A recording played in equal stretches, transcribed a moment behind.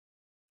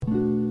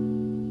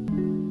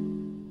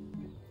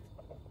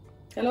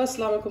Hello,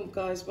 assalamu alaikum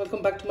guys,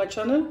 welcome back to my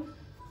channel.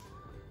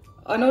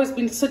 I know it's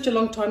been such a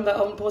long time that I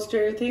haven't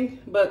posted anything,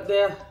 but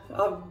there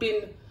have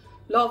been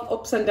a lot of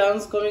ups and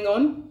downs going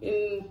on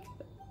in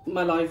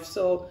my life,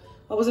 so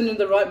I wasn't in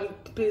the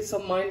right place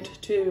of mind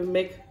to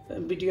make a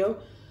video.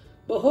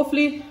 But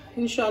hopefully,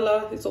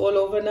 inshallah, it's all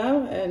over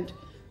now and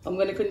I'm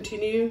going to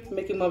continue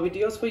making my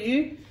videos for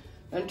you.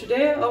 And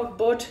today I've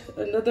bought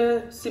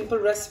another simple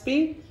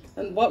recipe,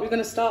 and what we're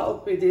going to start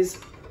off with is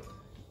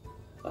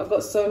I've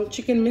got some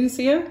chicken mince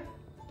here,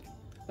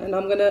 and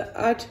I'm going to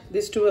add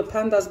this to a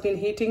pan that's been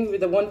heating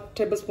with a 1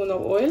 tablespoon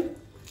of oil.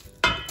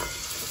 So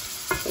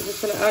I'm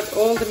just going to add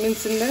all the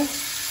mince in there.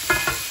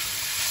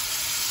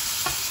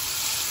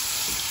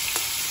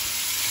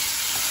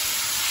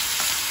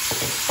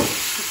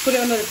 Just put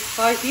it on a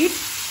high heat,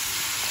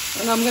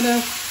 and I'm going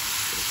to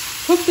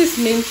cook this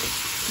mince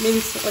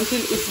until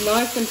it's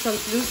nice and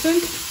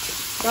translucent.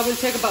 That will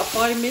take about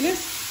 5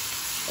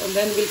 minutes, and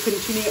then we'll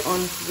continue on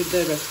with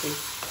the recipe.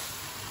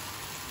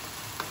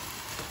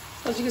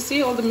 As you can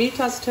see, all the meat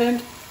has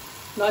turned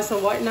nice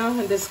and white now,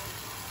 and there's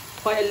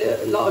quite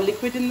a lot of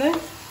liquid in there.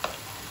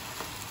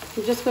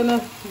 We're just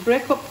gonna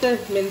break up the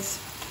mince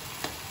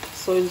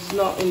so it's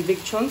not in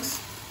big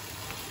chunks.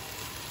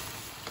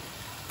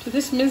 To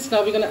this mince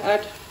now we're gonna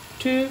add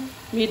 2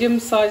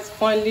 medium-sized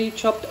finely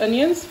chopped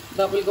onions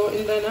that will go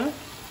in there now.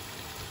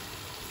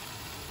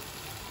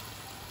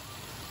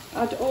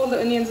 Add all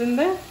the onions in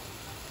there.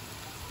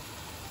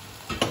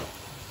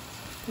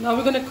 Now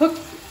we're gonna cook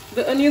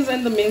the onions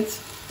and the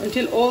mince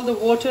until all the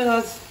water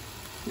has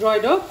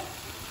dried up,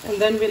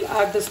 and then we'll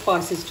add the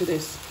spices to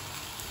this.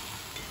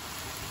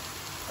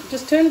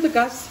 Just turn the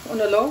gas on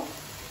a low,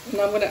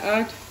 and I'm going to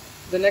add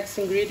the next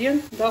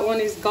ingredient. That one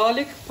is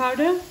garlic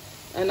powder,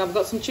 and I've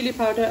got some chili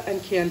powder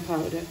and cayenne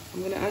powder. I'm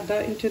going to add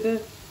that into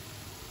the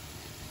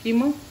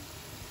keema.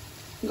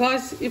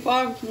 Guys, if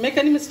I make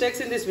any mistakes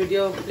in this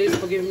video, please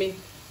forgive me,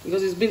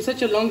 because it's been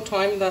such a long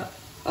time that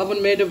I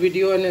haven't made a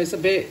video and it's a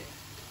bit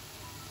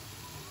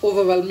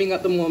overwhelming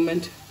at the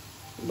moment.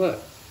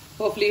 But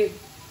hopefully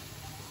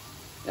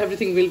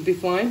everything will be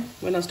fine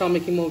when I start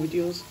making more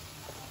videos.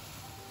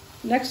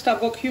 Next,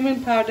 I've got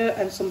cumin powder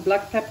and some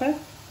black pepper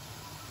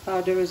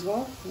powder as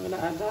well. I'm going to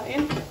add that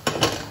in.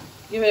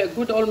 Give it a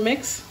good old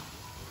mix.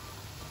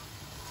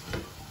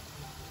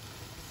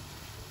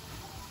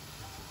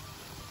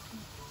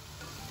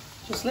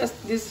 Just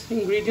let these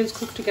ingredients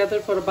cook together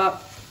for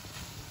about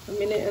a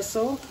minute or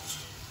so.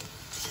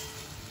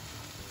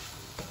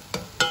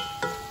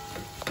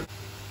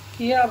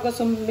 Here I've got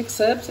some mixed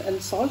herbs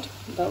and salt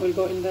that will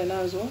go in there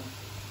now as well.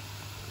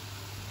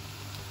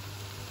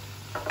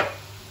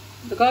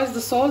 Guys,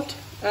 the salt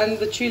and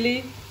the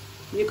chili,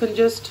 you can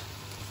just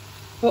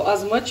put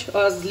as much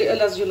or as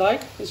little as you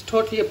like. It's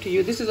totally up to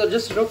you. This is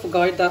just a rough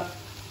guide that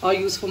I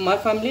use for my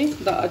family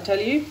that I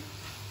tell you,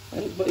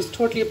 but it's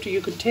totally up to you.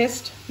 You could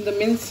taste the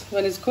mince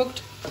when it's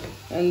cooked,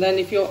 and then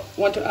if you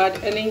want to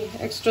add any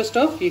extra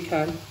stuff, you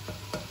can.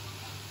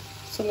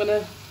 So I'm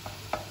gonna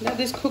let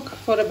this cook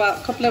for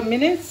about a couple of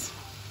minutes,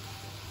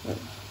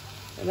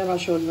 and then I'll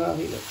show you how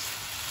it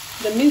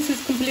looks. The mince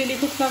is completely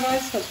cooked now,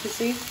 guys. As you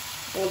see,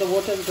 all the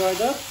water is dried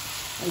up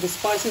and the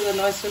spices are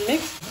nice and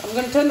mixed. I'm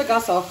going to turn the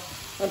gas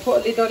off and put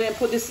a lid on it and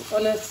put this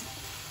on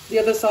the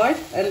other side,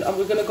 and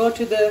we're going to go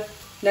to the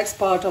next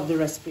part of the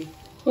recipe.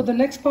 For the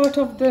next part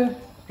of the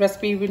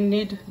recipe, we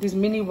need these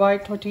mini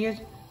white tortilla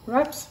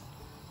wraps,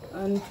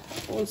 and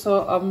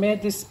also I've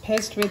made this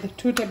paste with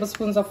 2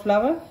 tablespoons of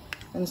flour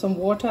and some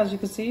water. As you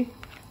can see,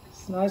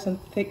 it's nice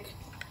and thick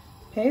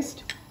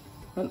paste.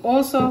 And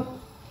also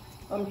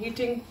I'm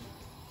heating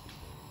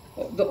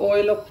the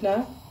oil up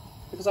now,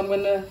 because I'm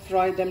going to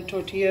fry them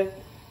tortilla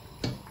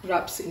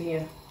wraps in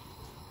here.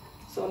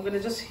 So I'm going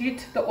to just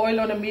heat the oil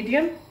on a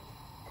medium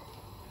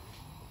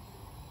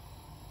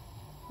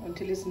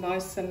until it's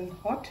nice and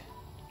hot,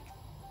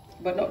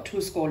 but not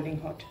too scalding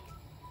hot.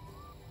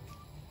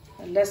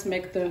 And let's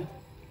make the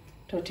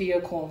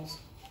tortilla cones.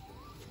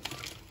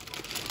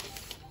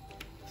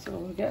 So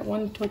we'll get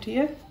 1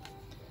 tortilla,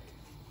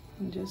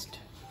 and just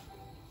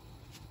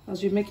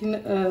as you're making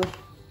a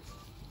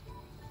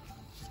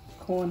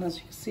cone, as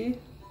you can see,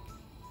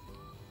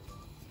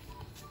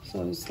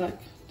 so it's like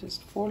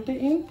just fold it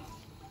in.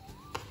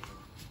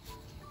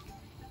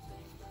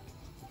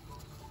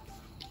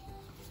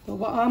 So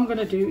what I'm going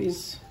to do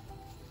is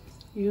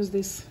use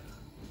this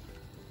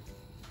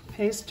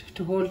paste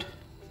to hold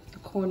the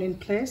cone in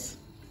place,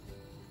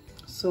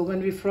 so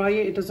when we fry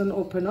it, it doesn't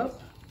open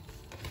up.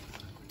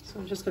 So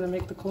I'm just going to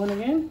make the cone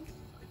again.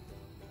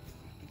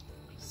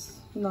 It's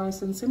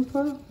nice and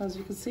simple, as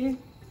you can see.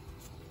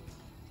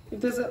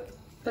 If there's a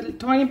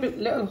tiny bit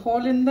little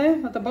hole in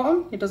there at the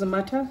bottom, it doesn't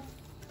matter.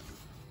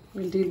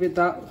 We'll deal with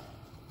that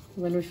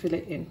when we fill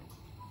it in.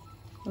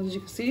 As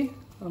you can see,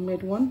 I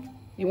made one.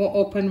 It won't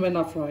open when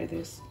I fry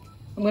this.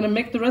 I'm going to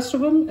make the rest of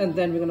them, and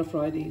then we're going to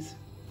fry these.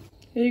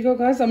 Here you go,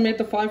 guys. I made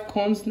the 5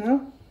 cones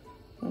now,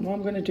 and what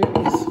I'm going to do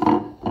is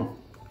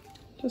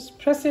just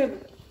press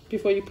it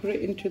before you put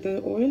it into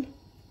the oil.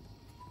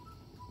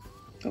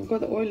 I've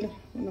got the oil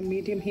on a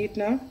medium heat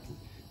now,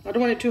 I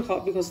don't want it too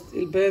hot because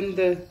it'll burn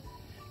the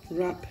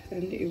wrap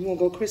and it won't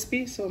go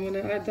crispy. So I'm going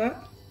to add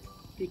that.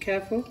 Be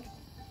careful.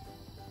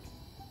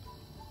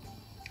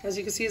 As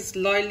you can see, it's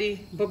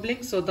lightly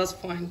bubbling, so that's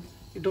fine.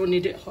 You don't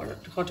need it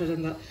hotter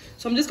than that.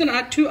 So I'm just going to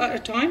add 2 at a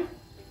time.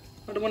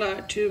 I don't want to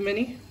add too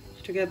many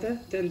together,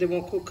 then they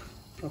won't cook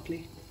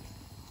properly.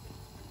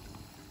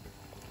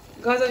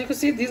 Guys, as you can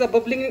see, these are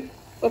bubbling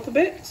up a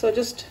bit, so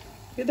just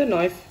with a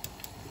knife,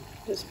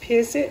 just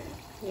pierce it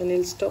and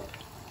it'll stop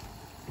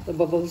the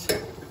bubbles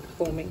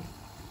forming.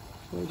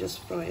 And just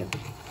fry it.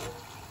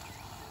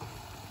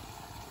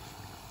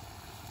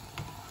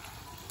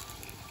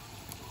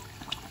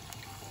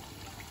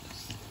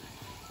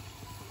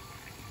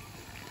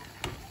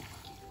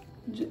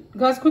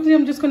 Guys, quickly,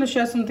 I'm just going to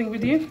share something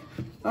with you.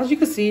 As you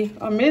can see,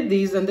 I made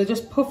these and they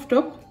just puffed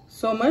up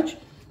so much.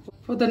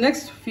 For the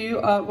next few,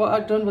 what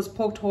I've done was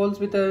poked holes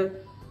with a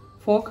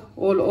fork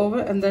all over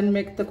and then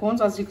make the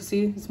cones. As you can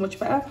see, it's much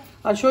better.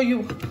 I'll show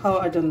you how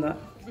I done that.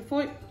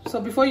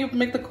 Before you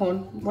make the cone,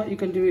 what you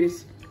can do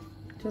is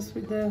just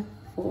with the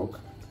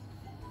fork,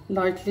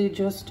 lightly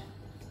just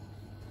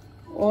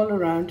all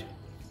around.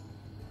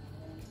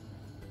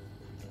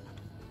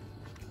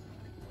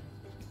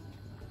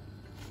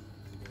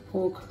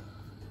 Poke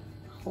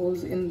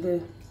holes in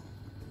the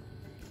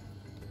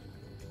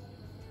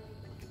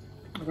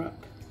wrap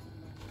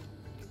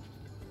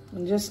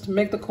and just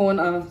make the cone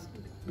as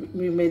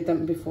we made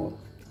them before.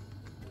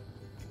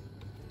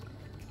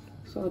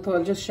 So I thought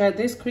I'll just share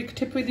this quick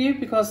tip with you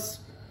because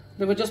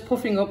they were just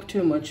puffing up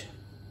too much.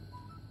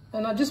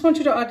 And I just want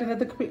you to add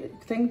another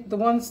quick thing, the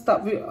ones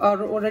that we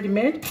are already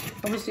made.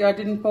 Obviously I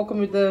didn't poke them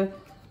with the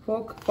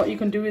fork. What you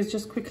can do is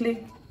just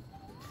quickly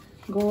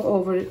go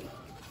over it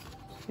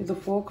with the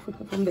fork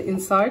from the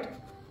inside,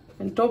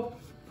 and don't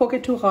poke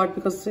it too hard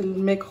because it'll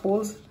make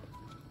holes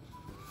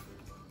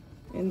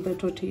in the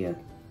tortilla.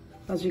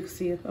 As you can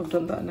see, I've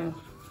done that now,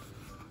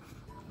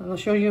 and I'll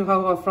show you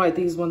how I fry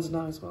these ones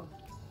now as well.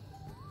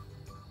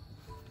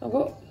 I've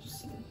got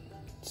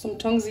some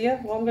tongues here.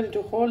 What I'm going to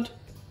do, hold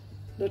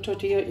the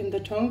tortilla in the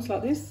tongues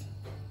like this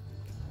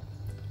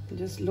and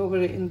just lower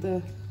it in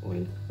the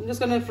oil. I'm just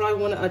going to fry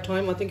one at a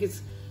time. I think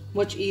it's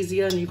much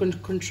easier and you can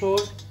control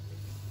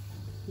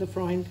the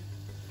frying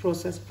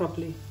process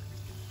properly.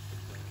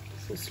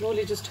 So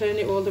slowly just turn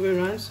it all the way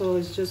around so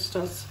it just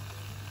starts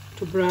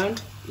to brown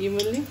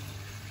evenly.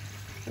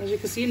 As you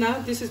can see now,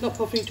 this is not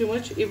puffing too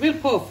much. It will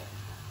puff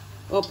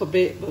up a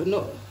bit, but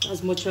not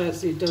as much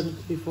as it done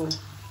before.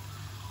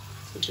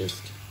 So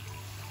just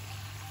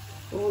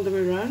all the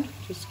way around,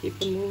 just keep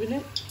on moving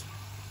it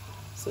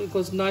so it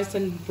goes nice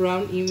and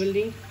brown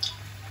evenly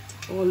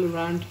all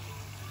around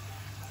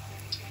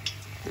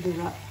the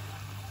wrap.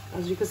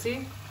 As you can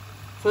see,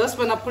 first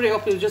when I put it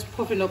up, it was just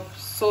puffing up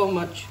so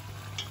much,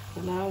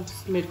 but now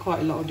it's made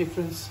quite a lot of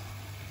difference.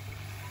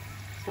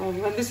 So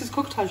when this is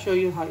cooked, I'll show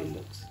you how it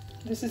looks.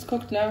 This is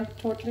cooked now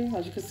totally,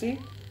 as you can see,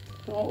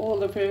 all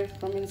the way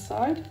from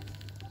inside.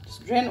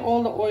 Just drain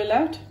all the oil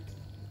out,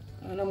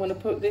 and I'm going to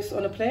put this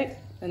on a plate,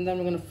 and then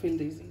we're going to fill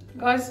these in.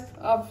 Guys,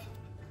 I've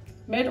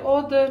made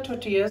all the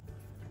tortillas.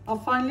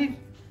 I've finally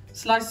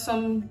sliced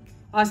some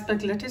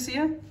iceberg lettuce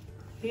here.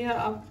 Here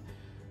I've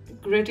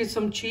grated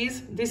some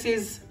cheese. This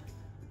is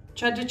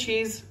cheddar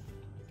cheese,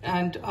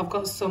 and I've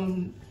got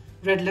some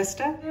red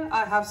Leicester. Here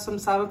I have some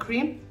sour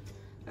cream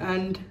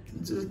and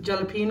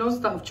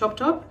jalapeños that I've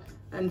chopped up,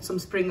 and some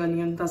spring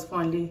onion that's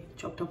finely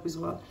chopped up as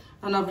well.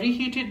 And I've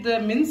reheated the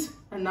mince,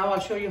 and now I'll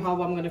show you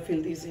how I'm going to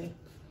fill these in.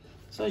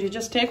 So you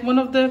just take one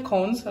of the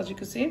cones, as you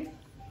can see.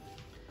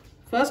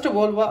 First of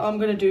all, what I'm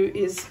going to do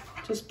is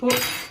just put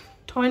a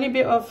tiny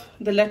bit of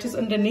the lettuce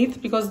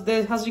underneath, because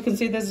there, as you can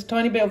see, there's a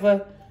tiny bit of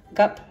a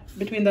gap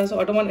between them, so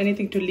I don't want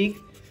anything to leak.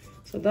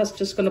 So that's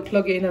just going to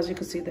plug in, as you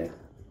can see there.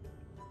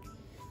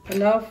 And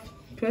now,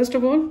 first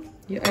of all,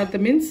 you add the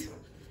mince.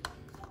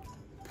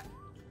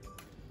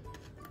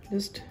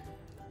 Just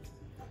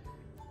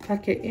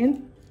pack it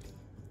in.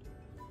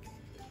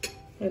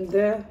 And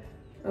there,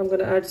 I'm going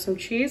to add some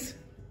cheese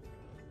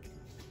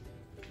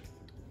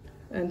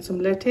and some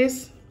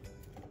lettuce.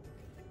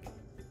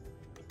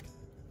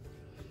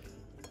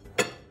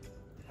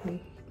 And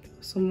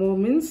some more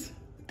mince.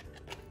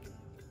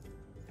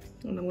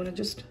 And I'm going to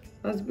just,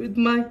 as with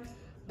my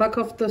back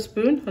of the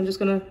spoon, I'm just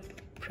going to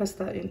press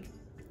that in.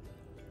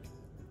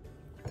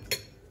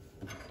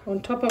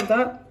 On top of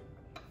that,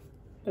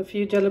 a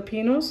few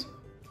jalapeños.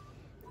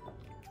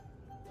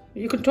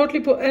 You can totally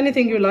put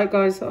anything you like,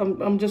 guys.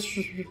 I'm just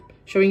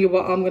showing you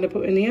what I'm going to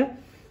put in here.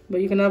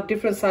 But you can have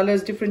different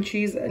salads, different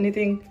cheese,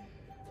 anything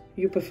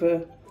you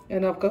prefer.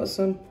 And I've got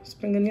some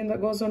spring onion that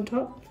goes on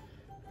top.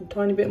 A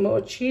tiny bit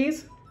more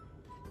cheese.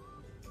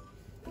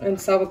 And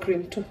sour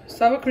cream.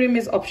 Sour cream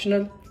is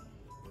optional.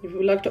 If you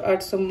would like to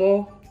add some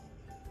more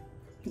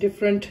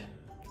different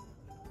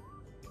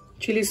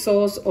chili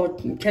sauce or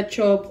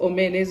ketchup or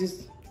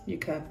mayonnaise, you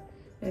can.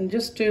 And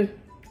just to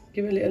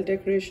give a little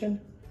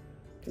decoration,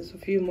 there's a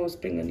few more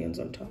spring onions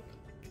on top.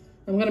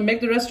 I'm going to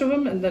make the rest of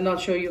them, and then I'll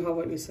show you how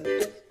we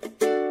serve.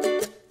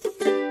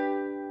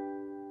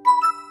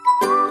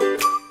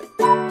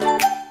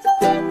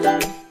 Guys,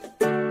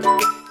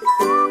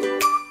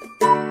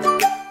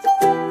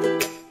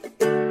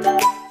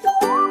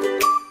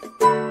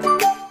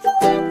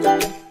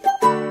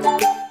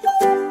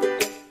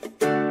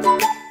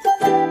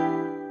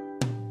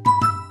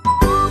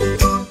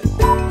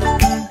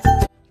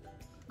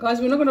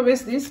 we're not going to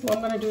waste this. What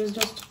I'm going to do is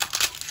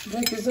just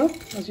break this up.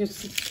 As you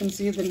can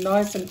see, they're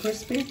nice and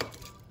crispy.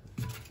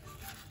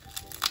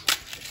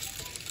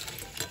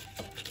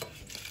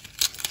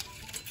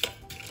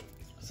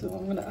 So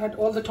I'm going to add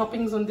all the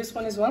toppings on this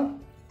one as well.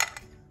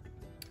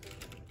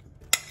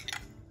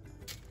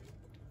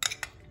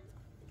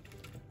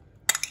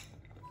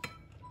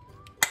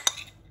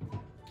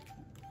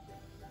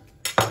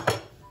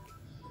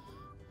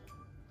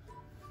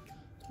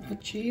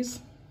 Add cheese.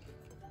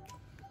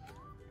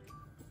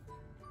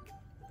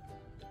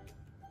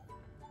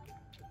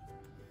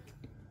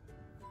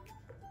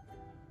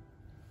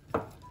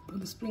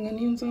 Put the spring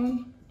onions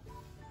on.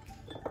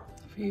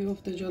 A few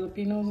of the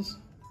jalapeños.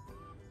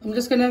 I'm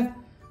just gonna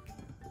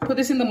put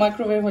this in the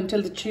microwave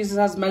until the cheese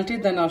has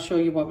melted, then I'll show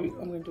you what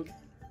I'm going to do.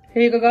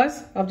 Here you go,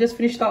 guys. I've just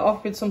finished that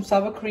off with some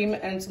sour cream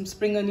and some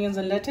spring onions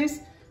and lettuce.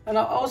 And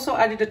I also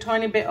added a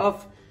tiny bit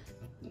of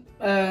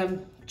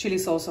chili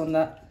sauce on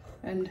that.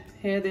 And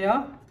here they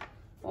are,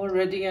 all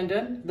ready and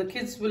done. The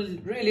kids will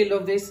really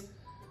love this.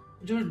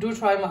 Do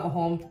try them at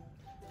home.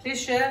 Please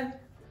share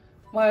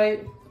my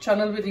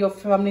channel with your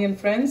family and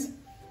friends.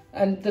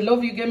 And the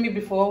love you gave me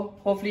before,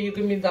 hopefully you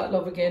give me that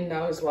love again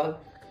now as well.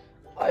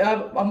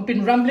 I've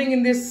been rambling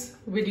in this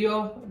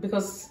video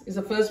because it's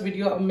the first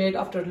video I've made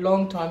after a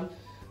long time.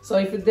 So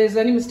if there's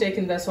any mistake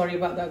in there, sorry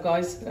about that,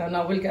 guys, and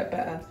I will get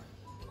better.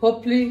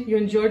 Hopefully you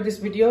enjoyed this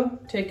video.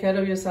 Take care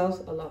of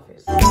yourselves. Allah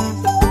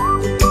Hafiz.